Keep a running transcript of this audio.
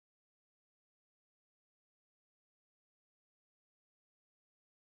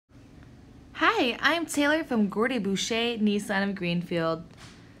Hi, I'm Taylor from Gordie Boucher Nissan of Greenfield.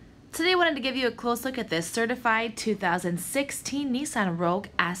 Today I wanted to give you a close look at this certified 2016 Nissan Rogue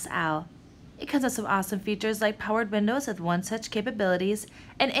SL. It comes with some awesome features like powered windows with one-touch capabilities,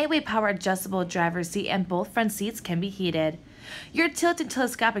 an 8-way power adjustable driver's seat, and both front seats can be heated. Your tilt and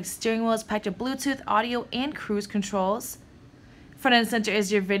telescopic steering wheel is packed with Bluetooth, audio, and cruise controls. Front and center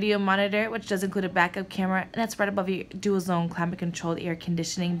is your video monitor, which does include a backup camera, and that's right above your dual-zone climate-controlled air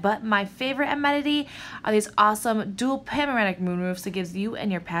conditioning. But my favorite amenity are these awesome dual panoramic moonroofs that gives you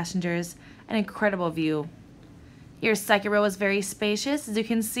and your passengers an incredible view. Your second row is very spacious. As you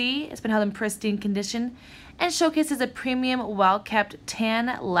can see, it's been held in pristine condition and showcases a premium, well-kept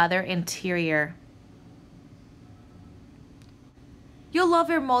tan leather interior. You'll love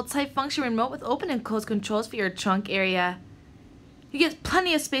your multi-function remote with open and close controls for your trunk area. You get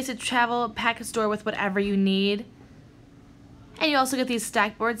plenty of space to travel, pack a store with whatever you need. And you also get these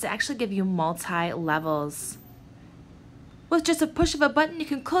stack boards that actually give you multi-levels. With just a push of a button, you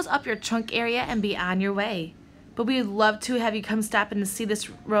can close up your trunk area and be on your way. But we would love to have you come stop in to see this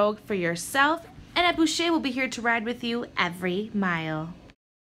Rogue for yourself. And at Boucher, we'll be here to ride with you every mile.